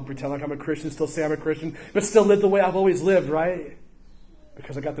going to go off and pretend like I'm a Christian, still say I'm a Christian, but still live the way I've always lived, right?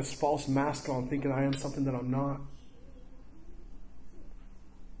 Because I got this false mask on thinking I am something that I'm not.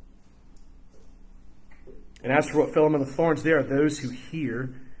 And as for what fell among the thorns, they are those who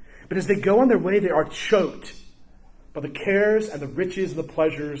hear. But as they go on their way, they are choked by the cares and the riches and the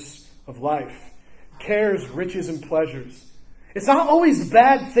pleasures of life. Cares, riches, and pleasures. It's not always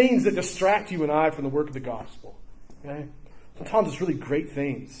bad things that distract you and I from the work of the gospel. Okay? Sometimes it's really great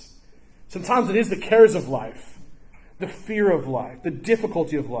things. Sometimes it is the cares of life, the fear of life, the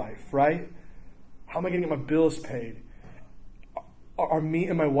difficulty of life, right? How am I going to get my bills paid? Are me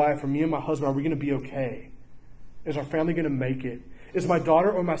and my wife, or me and my husband, are we going to be okay? Is our family going to make it? Is my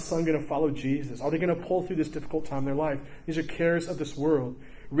daughter or my son going to follow Jesus? Are they going to pull through this difficult time in their life? These are cares of this world.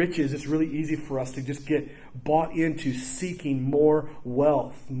 Riches, it's really easy for us to just get bought into seeking more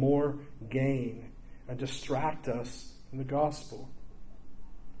wealth, more gain, and distract us from the gospel.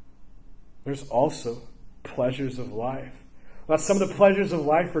 There's also pleasures of life. Well, some of the pleasures of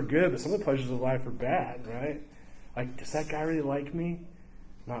life are good, but some of the pleasures of life are bad, right? Like, does that guy really like me?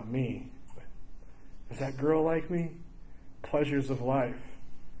 Not me. Does that girl like me? Pleasures of life.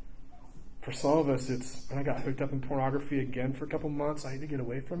 For some of us, it's, when I got hooked up in pornography again for a couple months, I had to get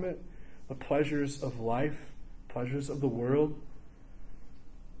away from it. The pleasures of life, pleasures of the world.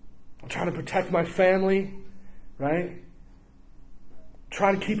 I'm trying to protect my family, right?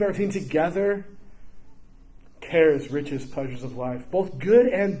 Trying to keep everything together. Cares, riches, pleasures of life. Both good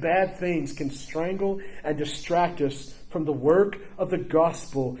and bad things can strangle and distract us from the work of the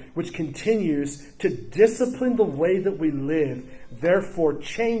gospel, which continues to discipline the way that we live, therefore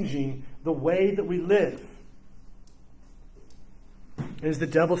changing the way that we live. Is the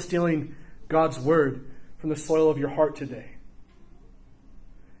devil stealing God's word from the soil of your heart today?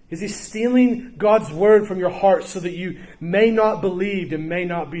 Is he stealing God's word from your heart so that you may not believe and may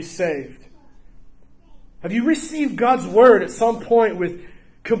not be saved? Have you received God's word at some point with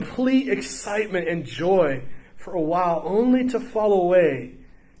complete excitement and joy for a while, only to fall away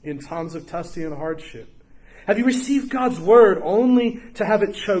in times of testing and hardship? Have you received God's word only to have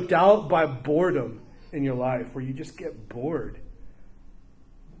it choked out by boredom in your life, where you just get bored?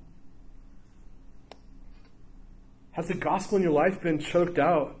 Has the gospel in your life been choked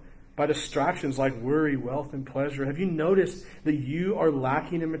out by distractions like worry, wealth, and pleasure? Have you noticed that you are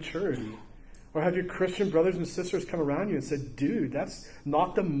lacking in maturity? Or have your Christian brothers and sisters come around you and said, dude, that's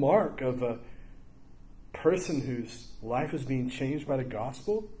not the mark of a person whose life is being changed by the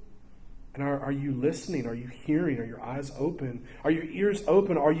gospel? And are you listening? Are you hearing? Are your eyes open? Are your ears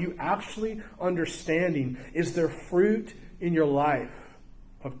open? Are you actually understanding? Is there fruit in your life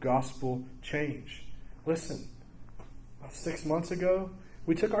of gospel change? Listen, about 6 months ago,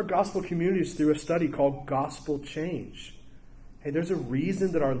 we took our gospel communities through a study called Gospel Change. Hey, there's a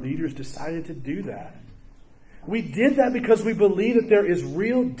reason that our leaders decided to do that. We did that because we believe that there is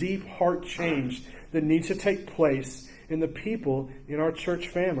real deep heart change that needs to take place in the people in our church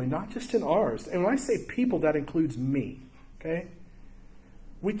family, not just in ours. And when I say people, that includes me, okay?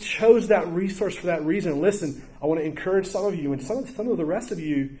 We chose that resource for that reason. Listen, I want to encourage some of you, and some of the rest of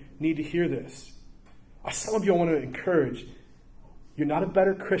you need to hear this. Some of you I want to encourage. You're not a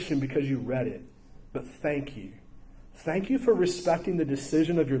better Christian because you read it, but thank you. Thank you for respecting the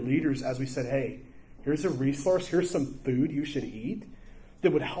decision of your leaders as we said, hey, here's a resource, here's some food you should eat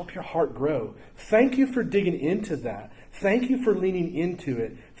that would help your heart grow. Thank you for digging into that. Thank you for leaning into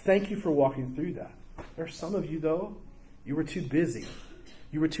it. Thank you for walking through that. There are some of you, though, you were too busy.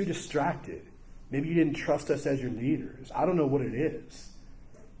 You were too distracted. Maybe you didn't trust us as your leaders. I don't know what it is.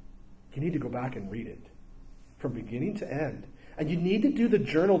 You need to go back and read it from beginning to end. And you need to do the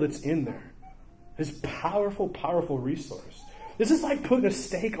journal that's in there. It's a powerful, powerful resource. This is like putting a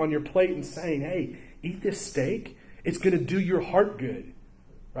steak on your plate and saying, hey, eat this steak. It's going to do your heart good,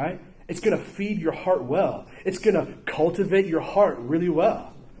 right? It's going to feed your heart well. It's going to cultivate your heart really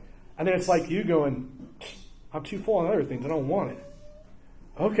well. And then it's like you going, I'm too full on other things. I don't want it.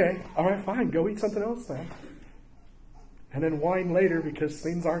 Okay, all right, fine. Go eat something else then. And then whine later because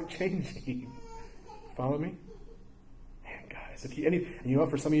things aren't changing. Follow me? Man, guys, and you know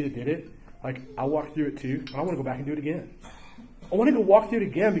what, for some of you that did it, like, I walked through it too. I want to go back and do it again. I want to go walk through it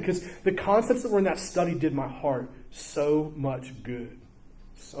again because the concepts that were in that study did my heart so much good.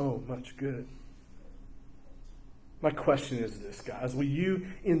 So much good. My question is this, guys. Will you,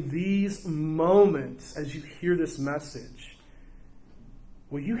 in these moments, as you hear this message,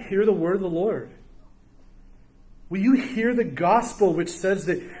 will you hear the word of the Lord? Will you hear the gospel which says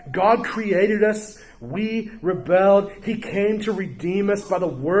that God created us, we rebelled, He came to redeem us by the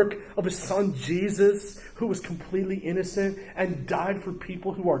work of His Son Jesus, who was completely innocent and died for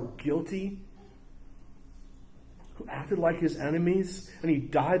people who are guilty, who acted like His enemies, and He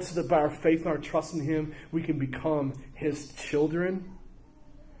died so that by our faith and our trust in Him, we can become His children?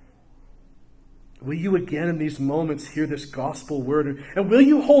 Will you again in these moments hear this gospel word? And will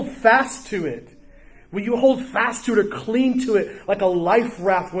you hold fast to it? Will you hold fast to it or cling to it like a life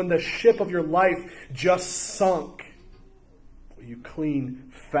raft when the ship of your life just sunk? Will you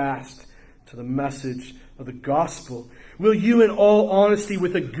cling fast to the message of the gospel? Will you, in all honesty,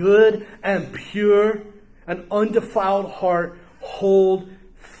 with a good and pure and undefiled heart, hold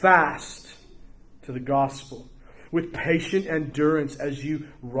fast to the gospel with patient endurance as you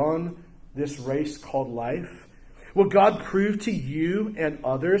run this race called life? Will God prove to you and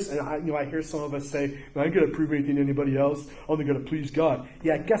others, and I hear some of us say, I ain't going to prove anything to anybody else, I'm only going to please God.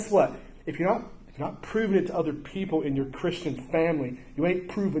 Yeah, guess what? If you're not proving it to other people in your Christian family, you ain't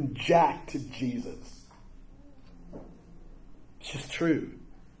proven jack to Jesus. It's just true.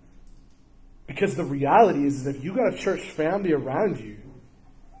 Because the reality is that if you got a church family around you,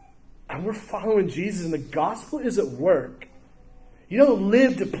 and we're following Jesus and the gospel is at work, you don't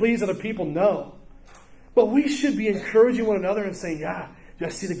live to please other people, no. But we should be encouraging one another and saying, yeah, I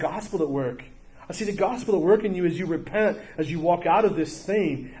see the gospel at work. I see the gospel at work in you as you repent, as you walk out of this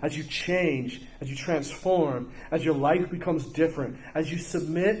thing, as you change, as you transform, as your life becomes different, as you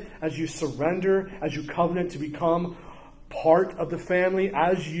submit, as you surrender, as you covenant to become part of the family,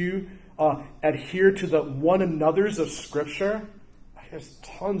 as you adhere to the one another's of Scripture. There's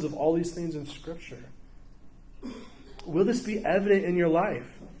tons of all these things in Scripture. Will this be evident in your life?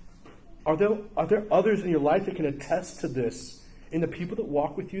 Are there others in your life that can attest to this in the people that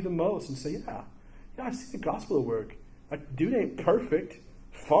walk with you the most and say, yeah, I see the gospel at work. Like, dude ain't perfect.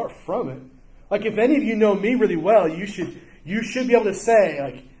 Far from it. Like, if any of you know me really well, you should be able to say,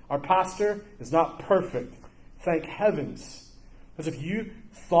 like, our pastor is not perfect. Thank heavens. Because if you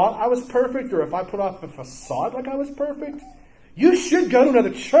thought I was perfect, or if I put off a facade like I was perfect, you should go to another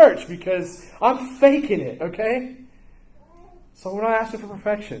church because I'm faking it, okay? So we're not asking for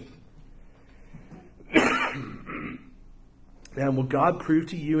perfection. And will God prove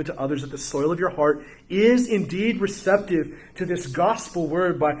to you and to others that the soil of your heart is indeed receptive to this gospel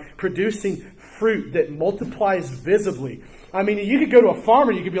word by producing fruit that multiplies visibly? I mean, you could go to a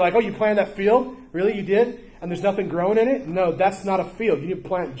farmer, you could be like, oh, you planted that field? Really, you did? And there's nothing growing in it? No, that's not a field. You need to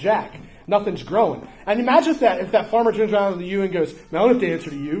plant jack. Nothing's growing. And imagine if that farmer turns around to you and goes, I don't have to answer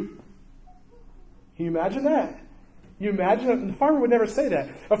to you. Can you imagine that? You imagine that? The farmer would never say that.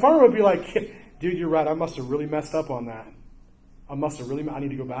 A farmer would be like, dude, you're right. I must have really messed up on that. I need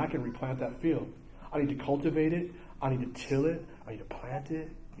to go back and replant that field. I need to cultivate it. I need to till it. I need to plant it.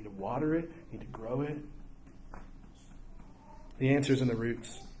 I need to water it. I need to grow it. The answer is in the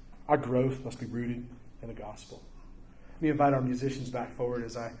roots. Our growth must be rooted in the gospel. Let me invite our musicians back forward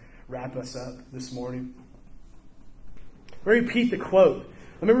as I wrap us up this morning. Let me repeat the quote.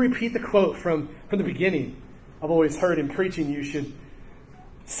 Let me repeat the quote from the beginning. I've always heard in preaching you should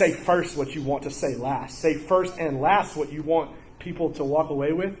say first what you want to say last. Say first and last what you want people to walk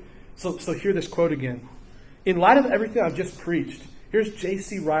away with. So hear this quote again. In light of everything I've just preached, here's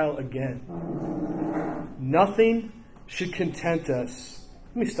J.C. Ryle again. Nothing should content us.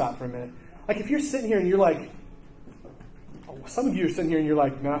 Let me stop for a minute. Like, if you're sitting here and you're like, some of you are sitting here and you're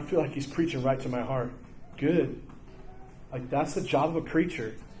like, man, I feel like he's preaching right to my heart. Good. Like, that's the job of a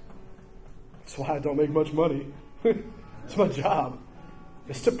preacher. That's why I don't make much money. It's my job.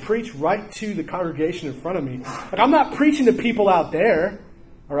 It's to preach right to the congregation in front of me. Like, I'm not preaching to people out there,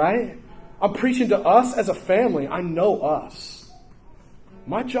 all right? I'm preaching to us as a family. I know us.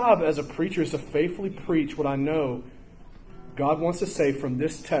 My job as a preacher is to faithfully preach what I know God wants to say from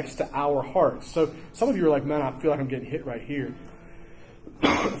this text to our hearts. So some of you are like, man, I feel like I'm getting hit right here.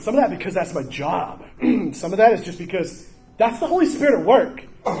 Some of that because that's my job. Some of that is just because that's the Holy Spirit at work.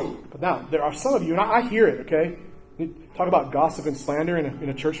 But now, there are some of you, and I hear it, okay? You talk about gossip and slander in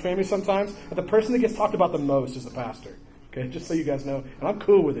a church family sometimes, but the person that ggets talked about the most is the pastor. Okay, just so you guys know. And I'm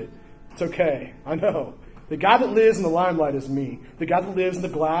cool with it. It's okay. I know. The guy that lives in the limelight is me. The guy that lives in the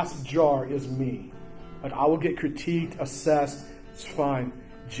glass jar is me. Like, I will get critiqued, assessed. It's fine.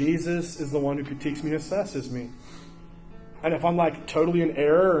 Jesus is the one who critiques me and assesses me. And if I'm like totally in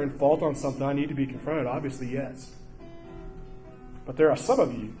error or in fault on something, I need to be confronted. Obviously, yes. But there are some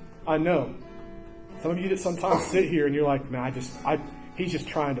of you, I know, some of you that sometimes sit here and you're like, man, he's just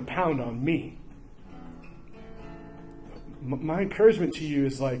trying to pound on me. My encouragement to you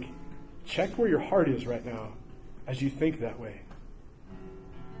is like, check where your heart is right now as you think that way.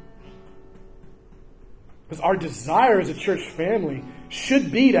 Because our desire as a church family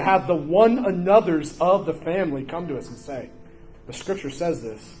should be to have the one another's of the family come to us and say, the scripture says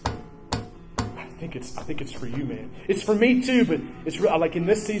this. I think it's for you, man. It's for me too, but it's like in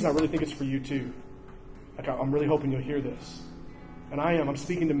this season, I really think it's for you too. Like I'm really hoping you'll hear this. And I'm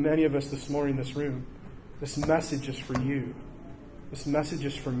speaking to many of us this morning in this room. This message is for you. This message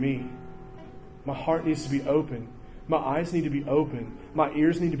is for me. My heart needs to be open. My eyes need to be open. My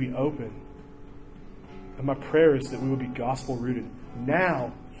ears need to be open. And my prayer is that we will be gospel rooted.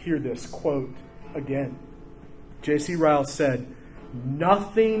 Now, hear this quote again. J.C. Ryle said,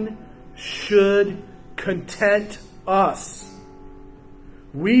 "Nothing should content us.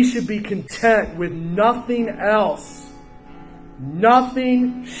 We should be content with nothing else.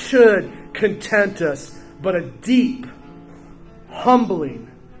 Nothing should content us but a deep,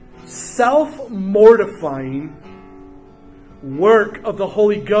 humbling, self-mortifying work of the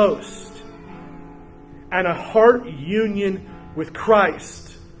Holy Ghost and a heart union with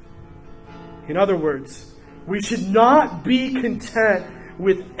Christ." In other words, we should not be content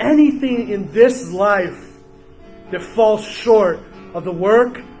with anything in this life that falls short of the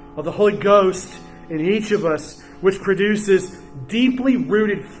work of the Holy Ghost in each of us, which produces deeply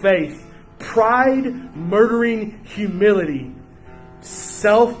rooted faith, pride, murdering humility,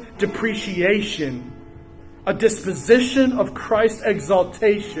 self-depreciation, a disposition of Christ's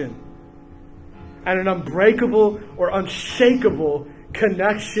exaltation, and an unbreakable or unshakable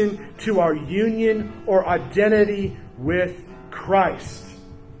connection to our union or identity with Christ.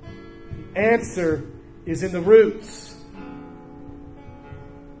 The answer is in the roots.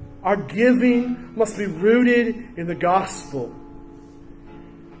 Our giving must be rooted in the gospel.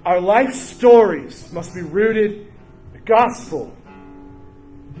 Our life stories must be rooted in the gospel.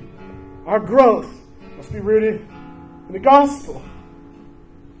 Our growth must be rooted in the gospel.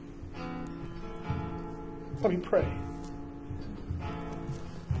 Let me pray.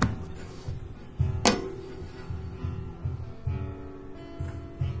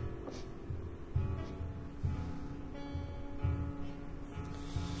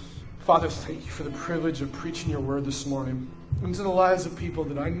 Father, thank you for the privilege of preaching your word this morning into the lives of people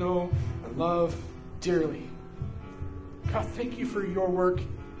that I know and love dearly. God, thank you for your work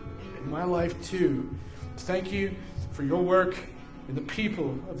in my life too. Thank you for your work in the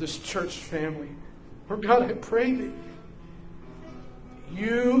people of this church family. Lord God, I pray that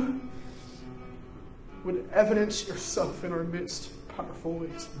you would evidence yourself in our midst in powerful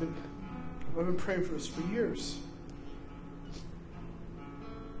ways. I've been praying for this for years.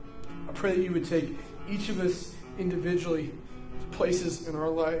 I pray that you would take each of us individually to places in our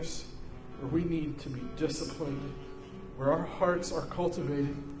lives where we need to be disciplined, where our hearts are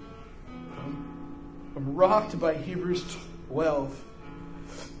cultivated. I'm rocked by Hebrews 12.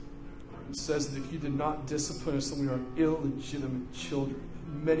 It says that if you did not discipline us, then we are illegitimate children.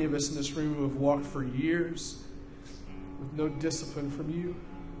 Many of us in this room who have walked for years with no discipline from you.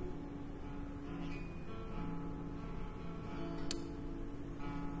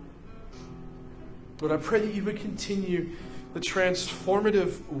 Lord, I pray that you would continue the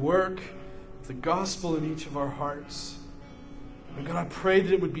transformative work of the gospel in each of our hearts. And God, I pray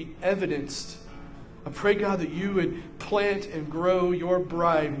that it would be evidenced. I pray, God, that you would plant and grow your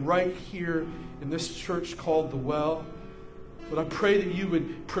bride right here in this church called The Well. But I pray that you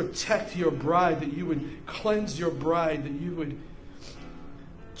would protect your bride, that you would cleanse your bride, that you would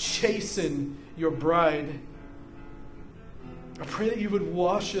chasten your bride. I pray that you would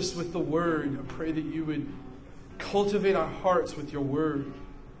wash us with the word. I pray that you would cultivate our hearts with your word.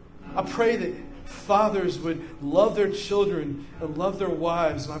 I pray that fathers would love their children and love their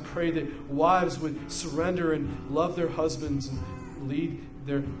wives. And I pray that wives would surrender and love their husbands and lead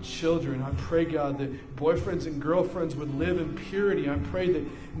their children. I pray, God, that boyfriends and girlfriends would live in purity. I pray that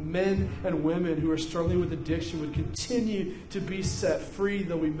men and women who are struggling with addiction would continue to be set free,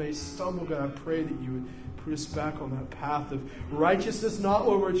 though we may stumble. God, I pray that you would put us back on that path of righteousness, not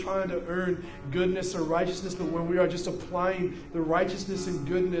where we're trying to earn goodness or righteousness, but when we are just applying the righteousness and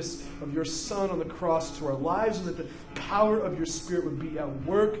goodness of your Son on the cross to our lives, and that the power of your Spirit would be at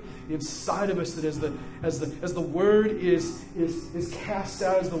work inside of us, that as the word is cast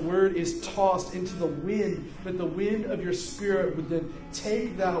out, as the word is tossed into the wind, that the wind of your Spirit would then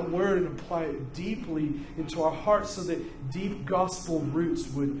take that word and apply it deeply into our hearts, so that deep gospel roots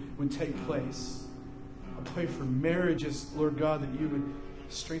would take place. I pray for marriages, Lord God, that you would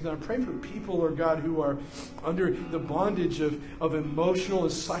strengthen. I pray for people, Lord God, who are under the bondage of emotional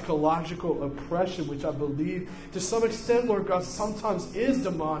and psychological oppression, which I believe to some extent, Lord God, sometimes is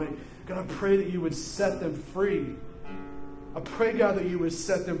demonic. God, I pray that you would set them free. I pray, God, that you would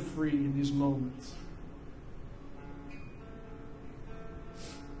set them free in these moments.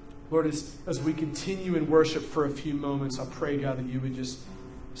 Lord, as we continue in worship for a few moments, I pray, God, that you would just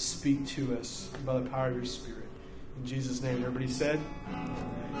speak to us by the power of your Spirit. In Jesus' name, everybody said,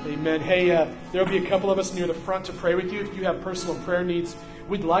 amen. Hey, there will be a couple of us near the front to pray with you. If you have personal prayer needs,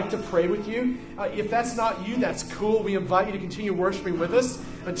 we'd like to pray with you. If that's not you, that's cool. We invite you to continue worshiping with us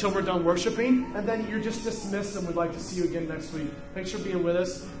until we're done worshiping. And then you're just dismissed, and we'd like to see you again next week. Thanks for being with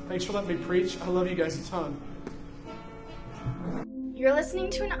us. Thanks for letting me preach. I love you guys a ton. You're listening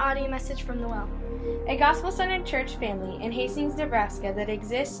to an audio message from The Well, a gospel-centered church family in Hastings, Nebraska that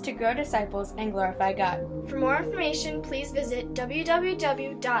exists to grow disciples and glorify God. For more information, please visit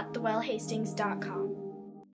www.thewellhastings.com.